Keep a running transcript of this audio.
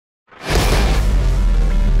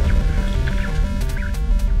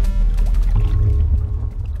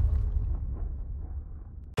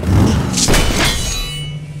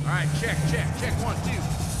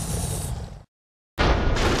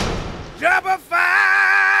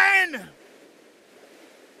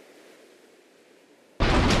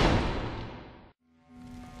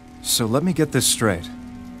So let me get this straight.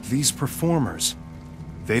 These performers,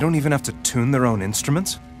 they don't even have to tune their own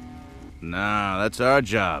instruments? Nah, that's our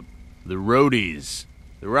job. The roadies.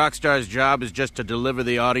 The rock star's job is just to deliver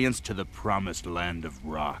the audience to the promised land of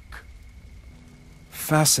rock.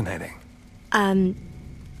 Fascinating. Can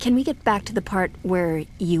we get back to the part where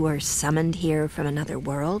you were summoned here from another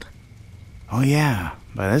world? Oh yeah,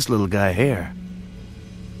 by this little guy here.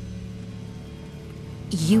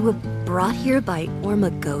 You were brought here by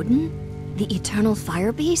Ormagodon, the eternal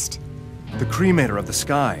fire beast? The cremator of the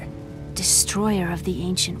sky. Destroyer of the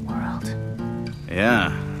ancient world.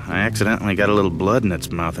 Yeah, I accidentally got a little blood in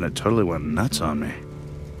its mouth and it totally went nuts on me.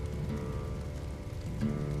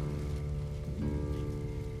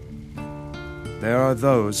 There are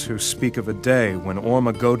those who speak of a day when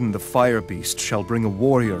Ormagodon the fire beast shall bring a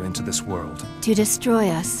warrior into this world. To destroy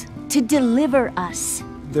us. To deliver us.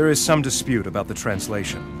 There is some dispute about the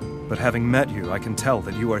translation, but having met you, I can tell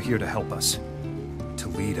that you are here to help us. To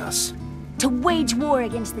lead us. To wage war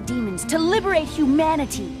against the demons. To liberate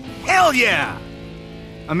humanity. Hell yeah!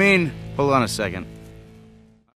 I mean, hold on a second.